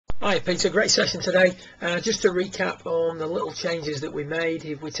Hi Peter, great session today. Just to recap on the little changes that we made,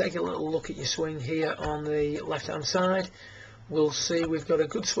 if we take a little look at your swing here on the left hand side, we'll see we've got a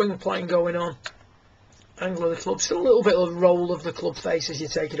good swing plane going on. Angle of the club, still a little bit of roll of the club face as you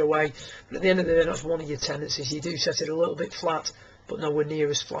take it away, but at the end of the day that's one of your tendencies. You do set it a little bit flat, but nowhere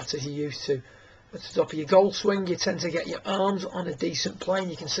near as flat as you used to. At the top of your goal swing, you tend to get your arms on a decent plane.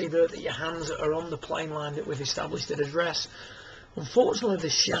 You can see there that your hands are on the plane line that we've established at address. Unfortunately, the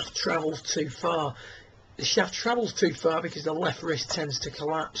shaft travels too far. The shaft travels too far because the left wrist tends to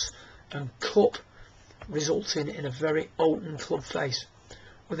collapse and cup, resulting in a very open club face.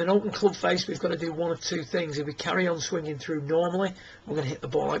 With an open club face, we've got to do one of two things. If we carry on swinging through normally, we're going to hit the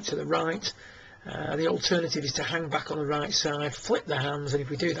ball out to the right. The alternative is to hang back on the right side, flip the hands, and if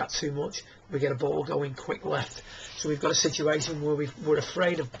we do that too much, we get a ball going quick left. So we've got a situation where we're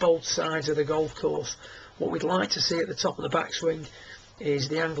afraid of both sides of the golf course. What we'd like to see at the top of the backswing is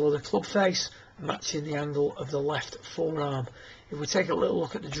the angle of the club face matching the angle of the left forearm. If we take a little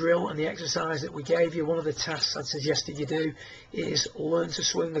look at the drill and the exercise that we gave you, one of the tasks I'd suggested you do is learn to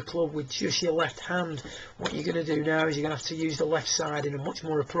swing the club with just your left hand. What you're going to do now is you're going to have to use the left side in a much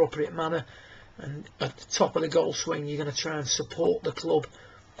more appropriate manner, and at the top of the golf swing you're going to try and support the club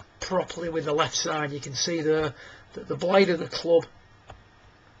properly with the left side. You can see there that the blade of the club,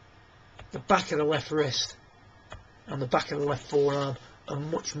 the back of the left wrist and the back of the left forearm are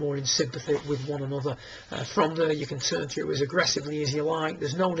much more in sympathy with one another. From there you can turn through as aggressively as you like.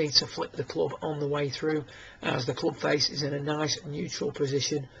 There's no need to flip the club on the way through, as the club face is in a nice neutral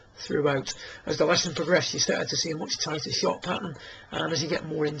position throughout. As the lesson progresses, you start to see a much tighter shot pattern, and as you get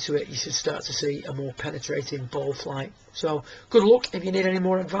more into it you should start to see a more penetrating ball flight. So good luck. If you need any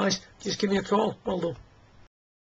more advice, just give me a call. Well done.